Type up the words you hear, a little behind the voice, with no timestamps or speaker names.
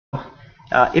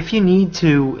if you need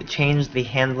to change the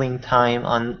handling time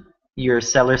on your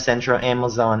Seller Central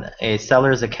Amazon a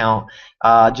seller's account,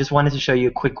 just wanted to show you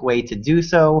a quick way to do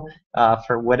so.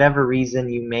 For whatever reason,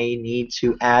 you may need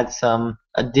to add some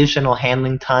additional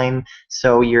handling time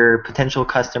so your potential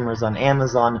customers on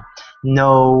Amazon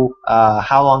know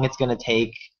how long it's going to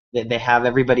take. That they have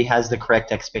everybody has the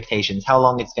correct expectations. How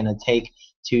long it's going to take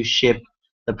to ship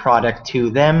the product to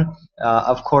them.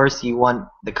 Of course, you want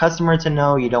the customer to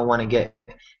know. You don't want to get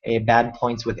bad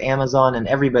points with Amazon, and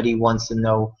everybody wants to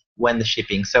know when the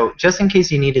shipping. So just in case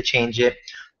you need to change it,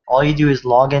 all you do is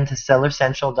log into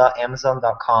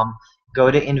sellercentral.amazon.com,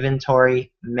 go to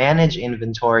inventory, manage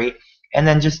inventory, and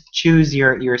then just choose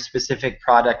your specific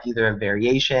product, either a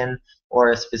variation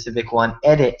or a specific one,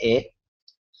 edit it,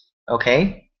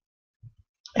 okay?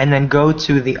 And then go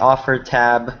to the offer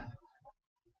tab,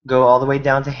 go all the way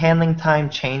down to handling time,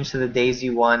 change to the days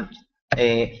you want,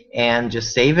 and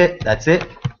just save it. That's it.